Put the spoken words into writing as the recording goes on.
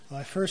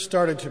I first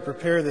started to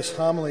prepare this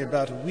homily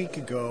about a week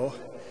ago,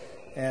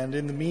 and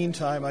in the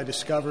meantime I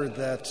discovered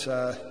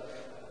that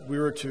we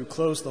were to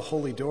close the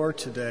Holy Door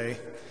today.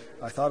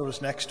 I thought it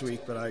was next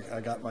week, but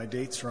I got my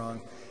dates wrong.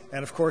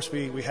 And of course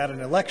we had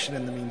an election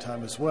in the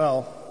meantime as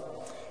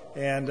well,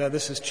 and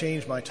this has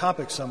changed my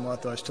topic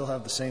somewhat, though I still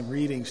have the same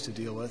readings to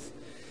deal with.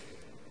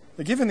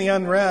 But given the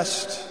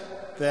unrest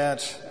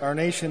that our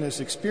nation is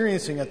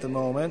experiencing at the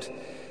moment,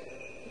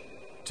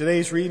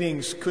 today's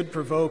readings could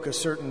provoke a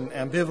certain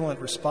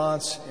ambivalent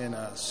response in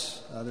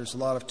us. There's a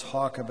lot of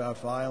talk about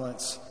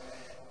violence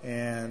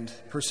and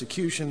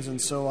persecutions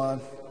and so on.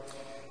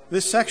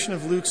 This section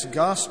of Luke's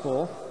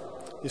Gospel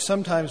is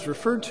sometimes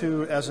referred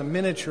to as a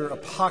miniature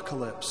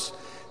apocalypse,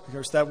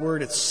 because that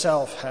word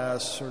itself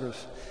has sort of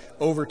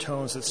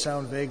overtones that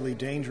sound vaguely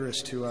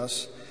dangerous to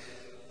us.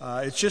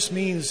 It just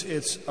means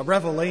it's a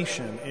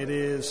revelation. It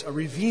is a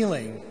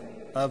revealing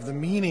of the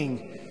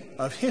meaning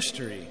of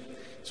history.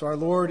 So our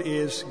Lord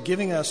is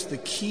giving us the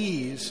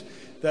keys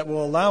that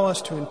will allow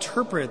us to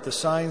interpret the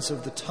signs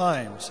of the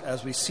times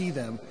as we see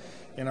them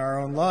in our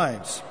own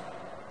lives.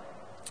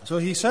 So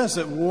he says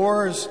that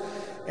wars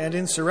and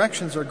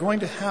insurrections are going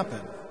to happen,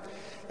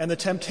 and the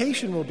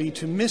temptation will be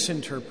to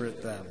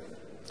misinterpret them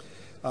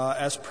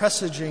as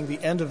presaging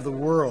the end of the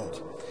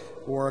world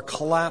or a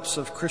collapse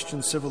of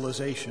Christian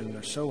civilization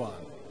or so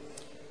on.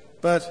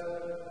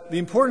 But the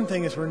important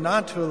thing is we're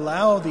not to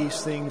allow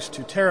these things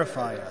to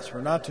terrify us.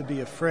 We're not to be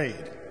afraid.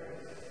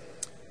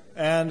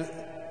 And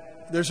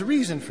there's a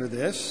reason for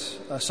this.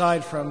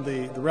 Aside from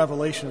the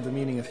revelation of the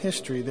meaning of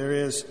history, there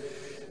is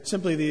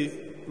simply the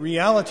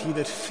reality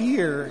that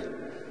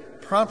fear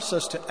prompts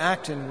us to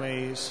act in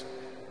ways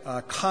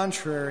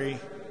contrary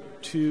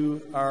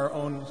to our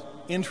own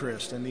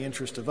interest and the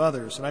interest of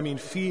others. And I mean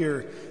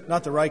fear,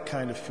 not the right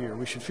kind of fear.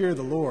 We should fear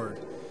the Lord.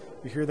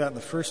 We hear that in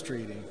the first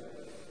reading.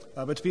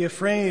 But to be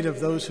afraid of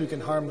those who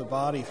can harm the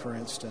body, for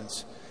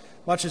instance,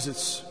 much as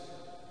it's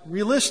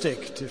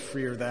realistic to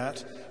fear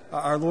that,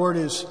 our Lord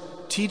is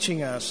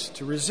teaching us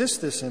to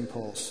resist this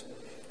impulse,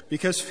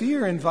 because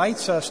fear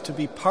invites us to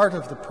be part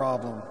of the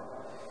problem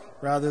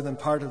rather than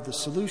part of the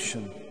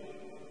solution.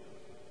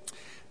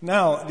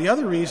 Now, the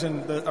other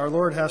reason that our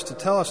Lord has to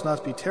tell us not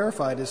to be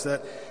terrified is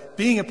that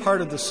being a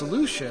part of the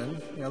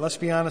solution, let's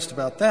be honest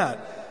about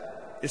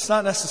that, it's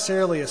not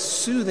necessarily a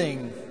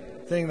soothing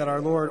thing that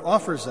our Lord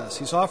offers us.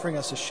 He's offering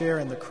us a share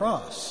in the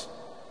cross.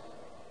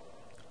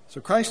 So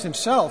Christ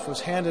himself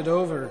was handed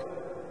over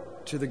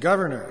to the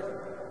governor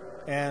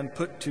and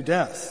put to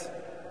death.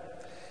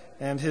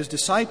 And his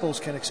disciples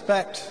can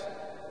expect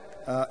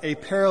a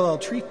parallel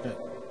treatment.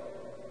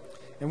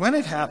 And when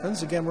it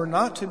happens, again, we're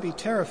not to be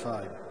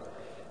terrified.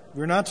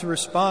 We're not to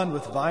respond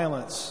with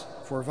violence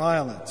for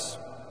violence,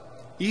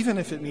 even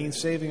if it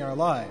means saving our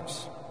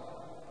lives.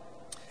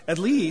 At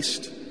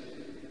least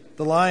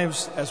the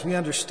lives as we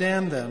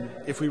understand them,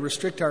 if we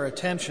restrict our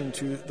attention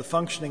to the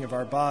functioning of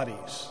our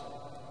bodies.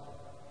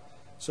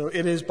 So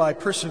it is by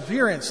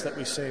perseverance that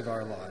we save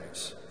our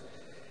lives.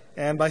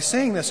 And by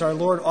saying this, our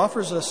Lord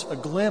offers us a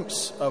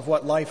glimpse of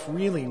what life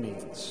really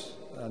means.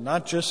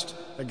 Not just,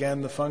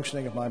 again, the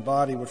functioning of my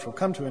body, which will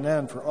come to an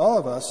end for all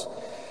of us,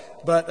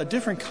 but a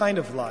different kind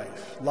of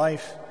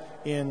life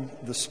in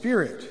the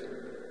Spirit.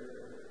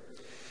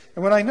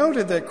 And when I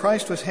noted that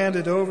Christ was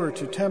handed over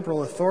to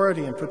temporal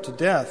authority and put to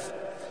death,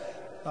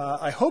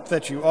 I hope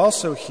that you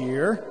also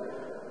hear,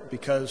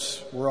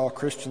 because we're all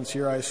Christians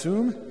here, I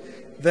assume,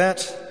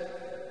 that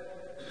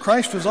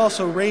Christ was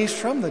also raised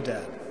from the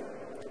dead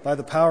by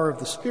the power of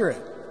the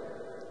Spirit.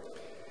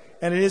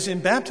 And it is in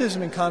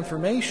baptism and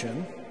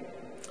confirmation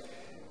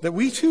that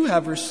we too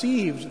have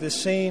received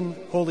this same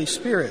Holy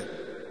Spirit.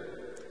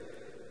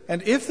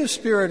 And if the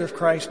Spirit of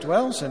Christ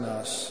dwells in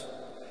us,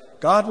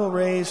 God will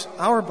raise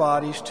our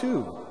bodies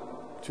too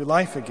to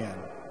life again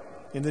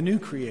in the new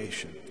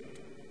creation.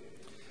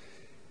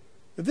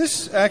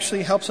 This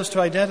actually helps us to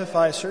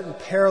identify a certain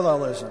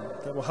parallelism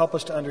that will help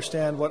us to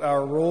understand what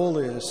our role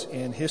is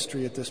in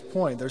history at this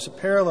point. There's a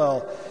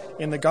parallel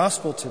in the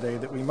gospel today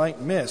that we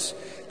might miss.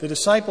 The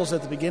disciples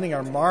at the beginning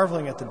are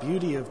marveling at the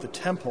beauty of the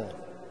temple.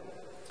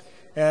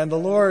 And the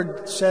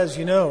Lord says,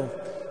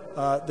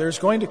 there's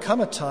going to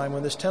come a time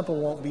when this temple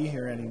won't be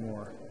here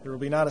anymore. There will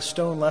be not a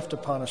stone left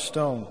upon a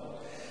stone.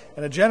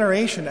 And a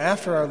generation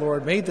after our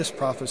Lord made this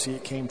prophecy,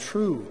 it came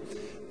true.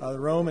 The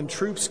Roman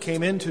troops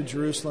came into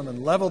Jerusalem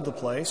and leveled the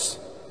place,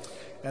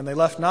 and they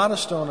left not a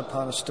stone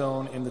upon a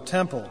stone in the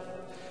temple.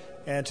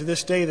 And to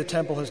this day, the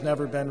temple has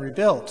never been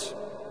rebuilt.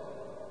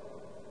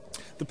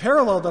 The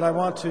parallel that I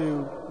want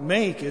to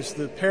make is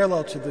the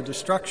parallel to the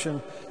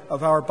destruction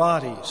of our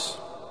bodies.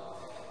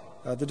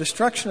 The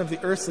destruction of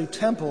the earthly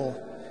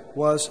temple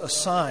was a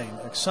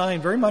sign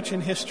very much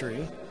in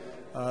history.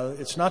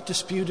 It's not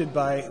disputed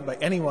by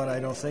anyone, I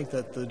don't think,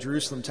 that the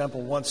Jerusalem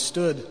temple once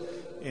stood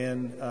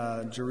in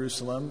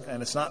Jerusalem,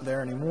 and it's not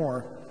there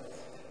anymore.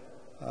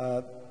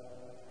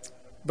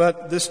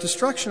 But this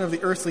destruction of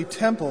the earthly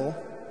temple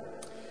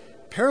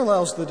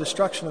parallels the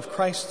destruction of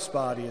Christ's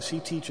body, as he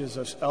teaches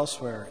us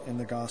elsewhere in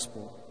the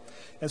gospel.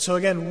 And so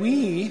again,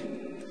 we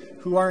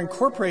who are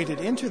incorporated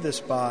into this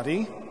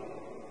body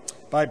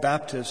by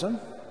baptism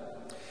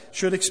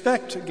should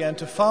expect, again,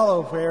 to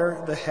follow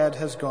where the head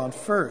has gone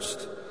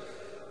first.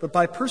 But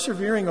by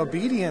persevering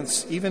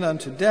obedience even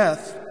unto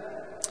death,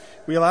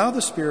 we allow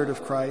the Spirit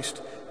of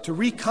Christ to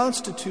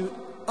reconstitute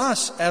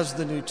us as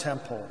the new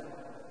temple.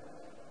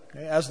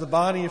 Okay? As the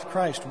body of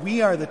Christ,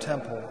 we are the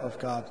temple of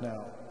God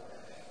now.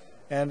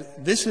 And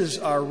this is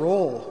our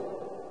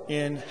role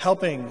in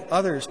helping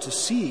others to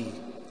see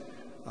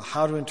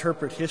how to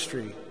interpret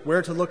history,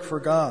 where to look for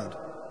God.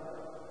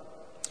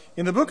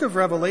 In the book of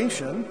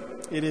Revelation,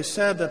 it is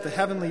said that the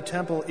heavenly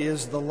temple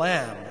is the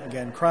Lamb,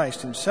 again,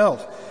 Christ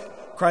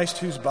himself, Christ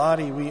whose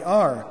body we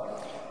are.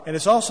 And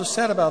it's also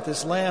said about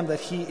this Lamb that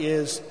he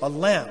is a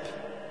lamp,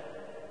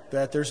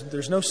 that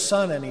there's no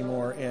sun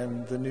anymore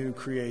in the new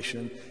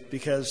creation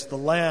because the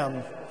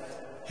Lamb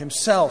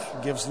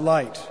himself gives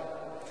light.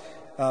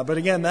 But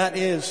again, that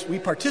is, we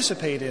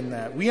participate in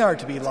that. We are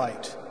to be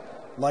light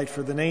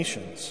for the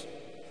nations.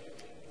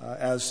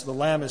 As the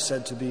Lamb is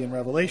said to be in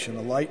Revelation,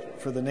 a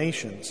light for the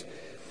nations.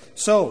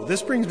 So,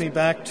 this brings me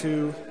back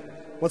to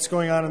what's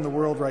going on in the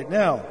world right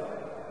now.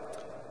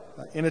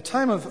 In a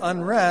time of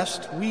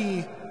unrest,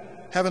 we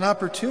have an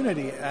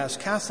opportunity as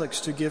Catholics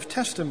to give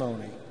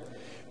testimony,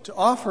 to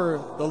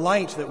offer the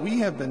light that we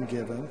have been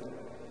given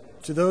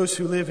to those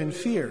who live in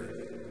fear,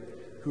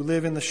 who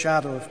live in the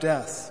shadow of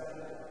death.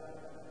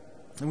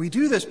 And we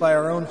do this by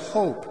our own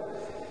hope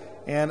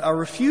and our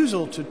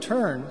refusal to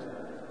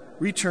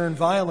return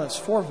violence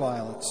for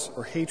violence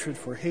or hatred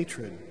for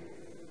hatred.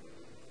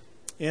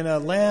 In a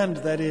land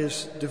that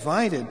is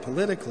divided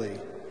politically,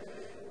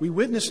 we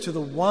witness to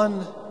the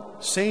one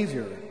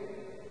Savior,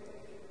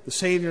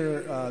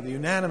 the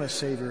unanimous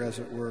Savior, as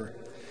it were,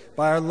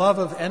 by our love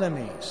of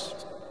enemies,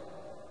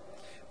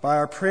 by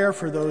our prayer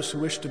for those who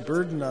wish to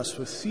burden us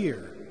with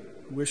fear,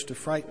 who wish to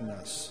frighten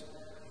us.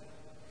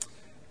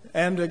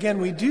 And again,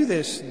 we do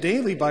this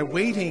daily by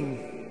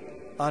waiting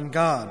on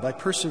God, by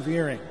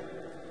persevering,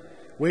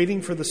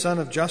 waiting for the Son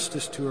of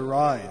Justice to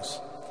arise,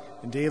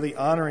 and daily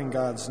honoring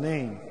God's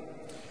name.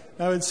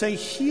 Now, I would say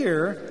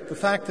here, the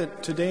fact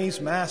that today's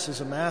Mass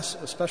is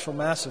a special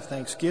Mass of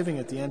thanksgiving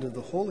at the end of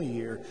the Holy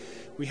Year,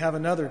 we have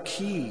another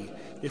key.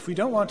 If we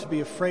don't want to be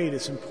afraid,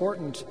 it's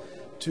important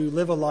to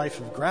live a life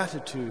of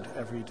gratitude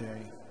every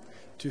day,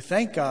 to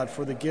thank God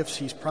for the gifts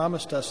He's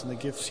promised us and the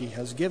gifts He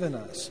has given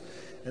us.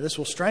 And this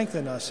will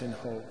strengthen us in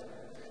hope.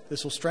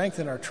 This will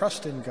strengthen our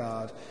trust in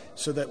God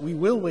so that we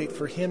will wait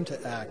for Him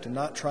to act and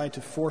not try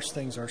to force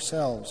things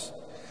ourselves.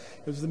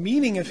 Because the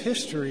meaning of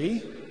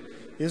history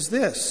is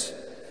this,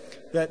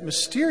 that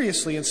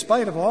mysteriously, in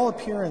spite of all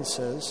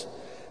appearances,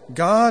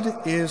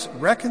 God is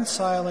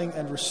reconciling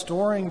and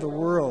restoring the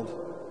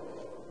world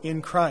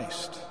in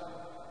Christ.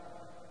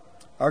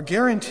 Our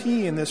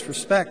guarantee in this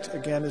respect,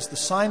 again, is the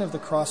sign of the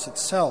cross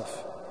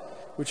itself,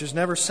 which is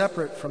never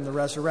separate from the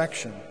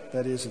resurrection,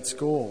 that is its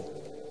goal.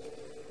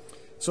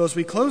 So as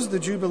we close the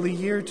Jubilee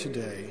year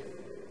today,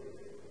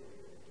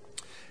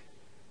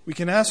 we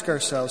can ask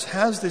ourselves,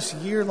 has this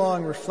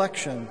year-long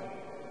reflection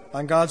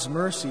on God's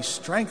mercy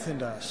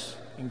strengthened us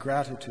in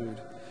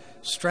gratitude,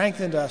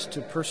 strengthened us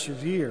to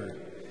persevere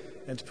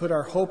and to put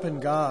our hope in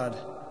God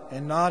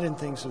and not in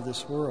things of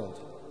this world?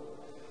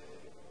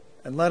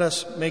 And let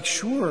us make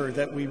sure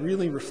that we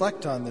really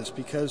reflect on this,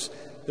 because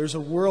there's a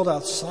world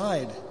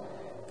outside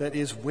that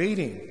is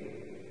waiting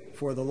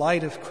for the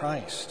light of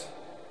Christ,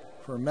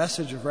 for a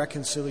message of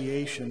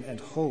reconciliation and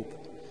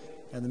hope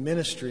and the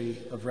ministry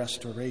of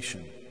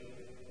restoration.